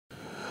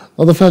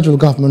Well, the federal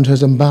government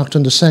has embarked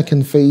on the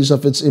second phase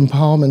of its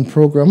empowerment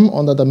program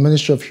under the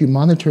Ministry of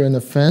Humanitarian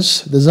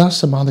Affairs,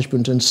 Disaster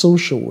Management and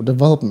Social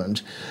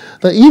Development.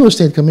 The Imo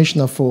State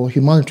Commissioner for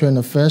Humanitarian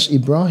Affairs,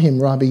 Ibrahim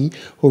Rabi,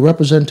 who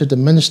represented the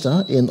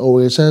minister in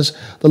OA, says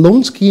the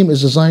loan scheme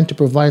is designed to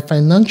provide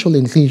financial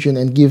inclusion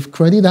and give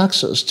credit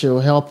access to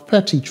help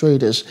petty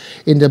traders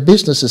in their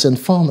businesses and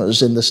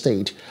farmers in the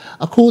state.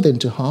 According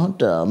to her,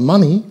 the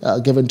money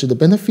given to the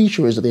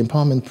beneficiaries of the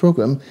empowerment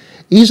program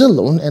is a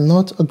loan and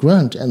not a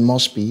grant and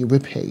must be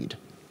repaid.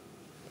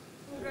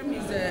 The program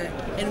is an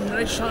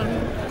enumeration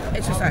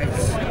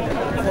exercise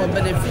for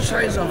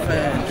beneficiaries of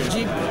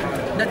GIP,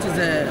 that is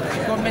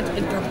a Government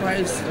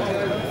Enterprise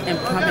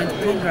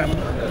Empowerment Program,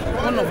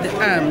 one of the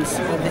arms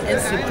of the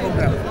NC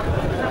program,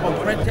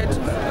 operated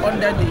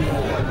under the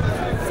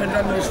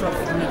Federal Ministry of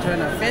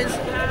Humanitarian Affairs,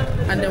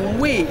 and then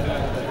we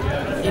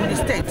in the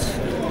state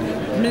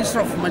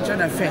Ministry of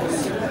Humanitarian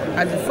Affairs,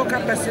 as the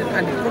focal person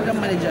and the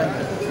program manager,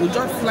 we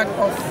just flag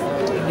off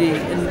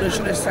the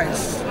enumeration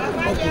exercise.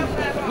 Okay.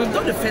 We've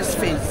done the first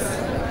phase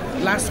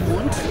last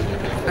month,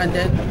 and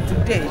then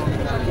today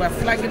we are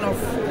flagging off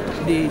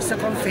the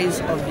second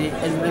phase of the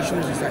enumeration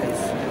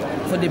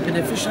exercise for the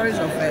beneficiaries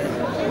of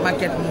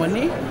market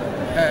money,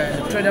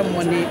 trader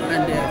money,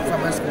 and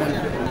farmers money.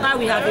 Now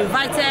we have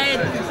invited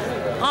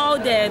all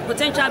the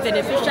potential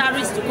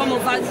beneficiaries to come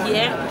over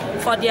here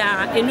for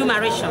their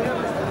enumeration.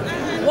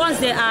 Once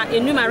they are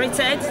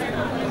enumerated,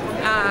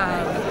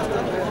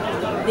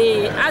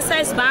 the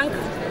Access Bank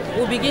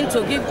will begin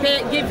to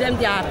give them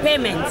their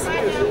payment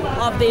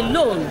of the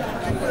loan,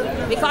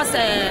 because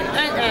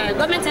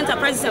Government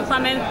Enterprises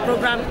Empowerment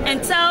Program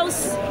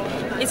entails,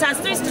 it has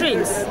three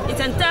streams. It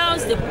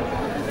entails the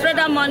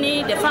trader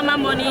money, the farmer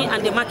money,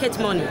 and the market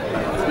money.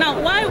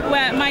 Now,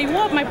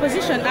 my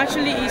position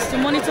actually is to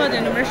monitor the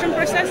enumeration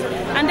process,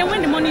 and then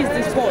when the money is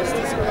disbursed,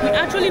 we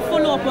actually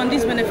follow up on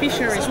these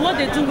beneficiaries, what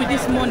they do with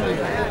this money.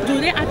 Do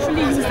they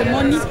actually use the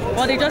money,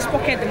 or they just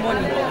pocket the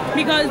money?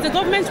 Because the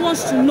government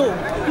wants to know.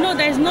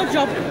 There is no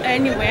job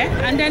anywhere,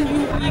 and then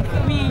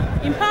we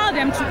empower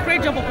them to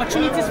create job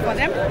opportunities for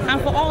them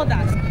and for all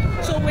that.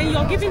 So when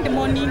you're giving the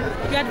money,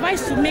 you're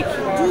advised to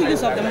do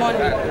use of the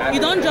money. You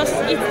don't just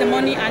eat the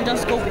money and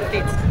just go with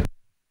it.